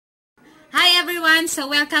everyone!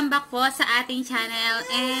 So, welcome back po sa ating channel.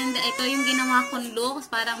 And ito yung ginawa kong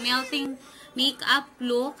looks. Parang melting makeup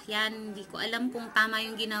look. Yan, hindi ko alam kung tama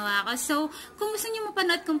yung ginawa ko. So, kung gusto niyo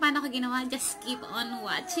mapanood kung paano ko ginawa, just keep on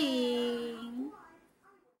watching.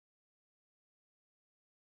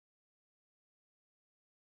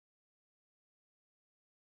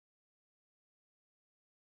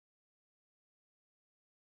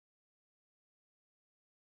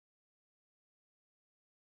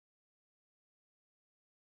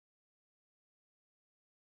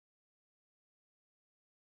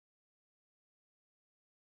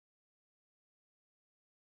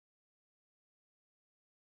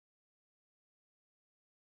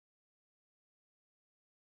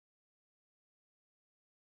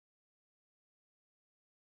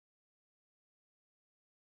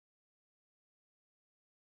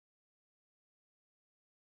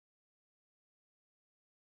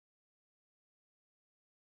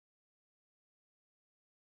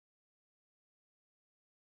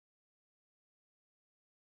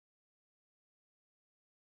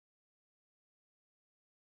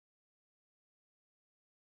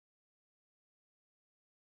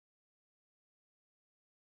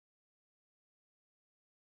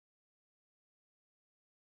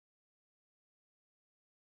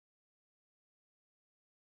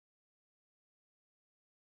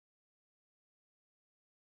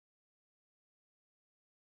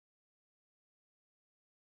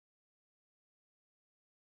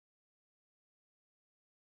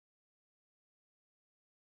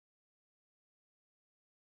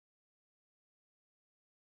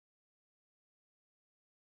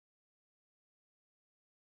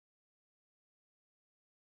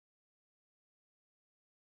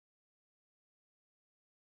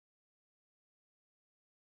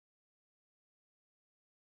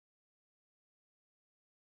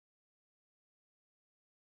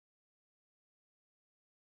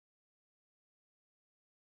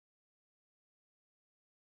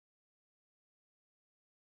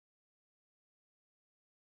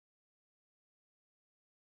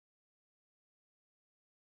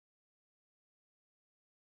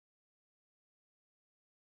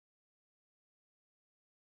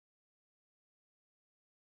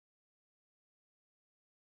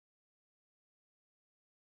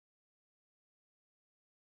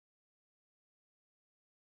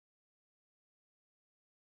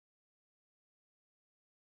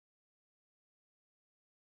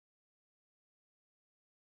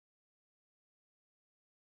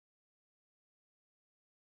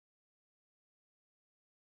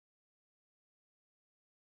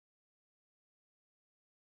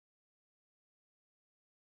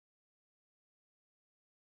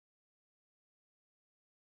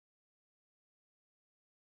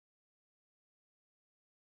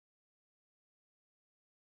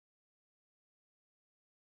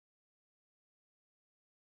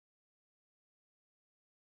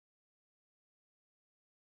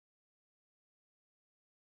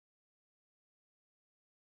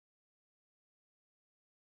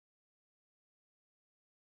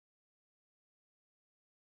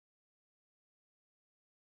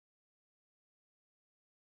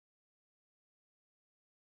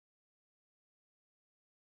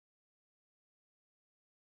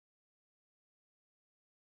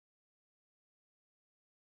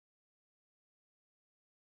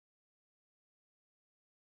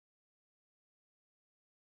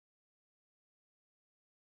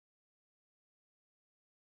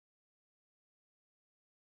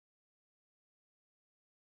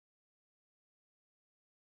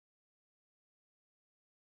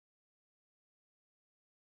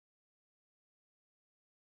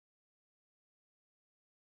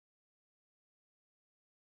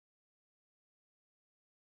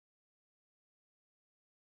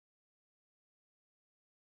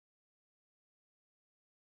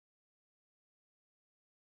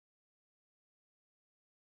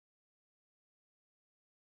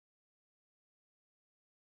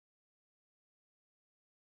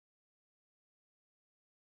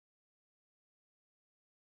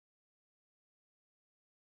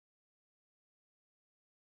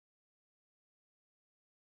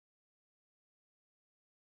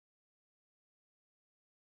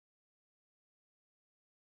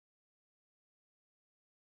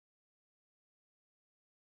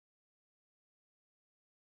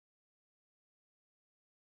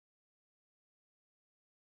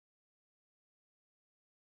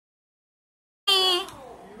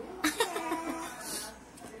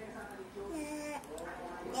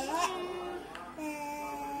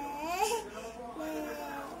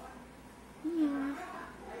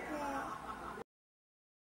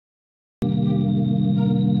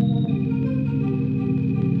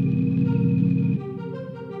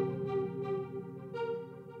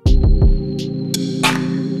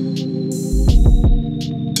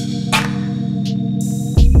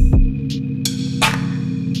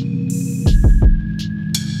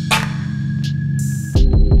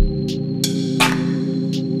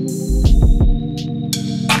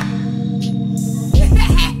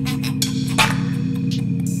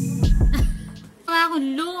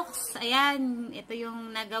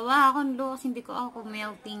 yung nagawa akong looks. Hindi ko ako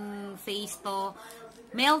melting face to.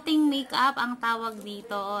 Melting makeup ang tawag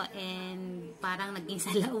dito. And parang naging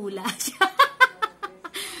salaula siya.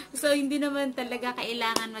 So, hindi naman talaga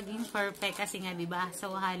kailangan maging perfect kasi nga, diba?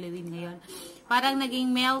 So, Halloween ngayon. Parang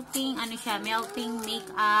naging melting, ano siya, melting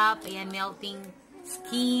makeup. Ayan, melting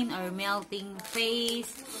skin or melting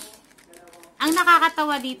face. Ang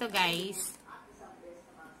nakakatawa dito, guys,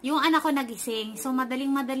 yung anak ko nagising. So,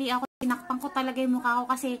 madaling-madali ako. Tinakpan ko talaga yung mukha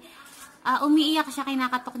ko kasi umiiyak siya,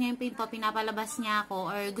 kinakatok niya yung pinto, pinapalabas niya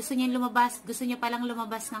ako, or gusto niya lumabas, gusto niya palang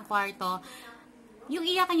lumabas ng kwarto. Yung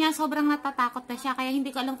iyak niya, sobrang natatakot na siya, kaya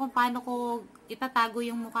hindi ko alam kung paano ko itatago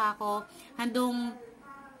yung mukha ko. Handong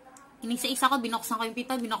inisa-isa ko, binuksan ko yung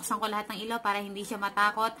pinto, binuksan ko lahat ng ilaw para hindi siya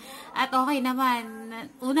matakot. At okay naman,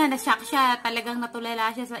 una, na-shock siya, talagang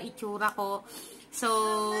natulala siya sa itsura ko. So,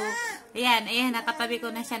 ayan, nakatabi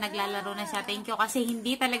ko na siya, naglalaro na siya. Thank you kasi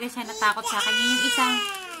hindi talaga siya natakot sa akin.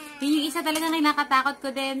 Yun yung isa talagang kinakatakot ko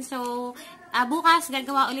din. So, bukas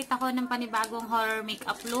gagawa ulit ako ng panibagong horror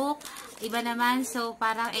makeup look. Iba naman. So,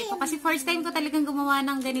 parang ito. Kasi first time ko talagang gumawa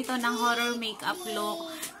ng ganito ng horror makeup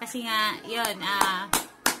look. Kasi nga, yun,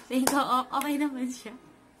 thank you, okay naman siya.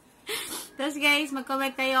 Tapos guys,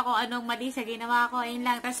 mag-comment kayo kung anong mali sa ginawa ko. Ayun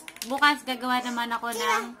lang. Tapos bukas gagawa naman ako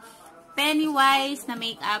ng Pennywise na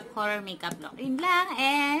makeup, horror makeup look. Yun lang,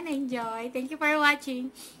 and enjoy. Thank you for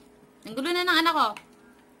watching. Ang gulo na ng anak ko.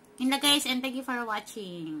 Yun lang guys, and thank you for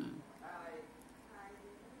watching.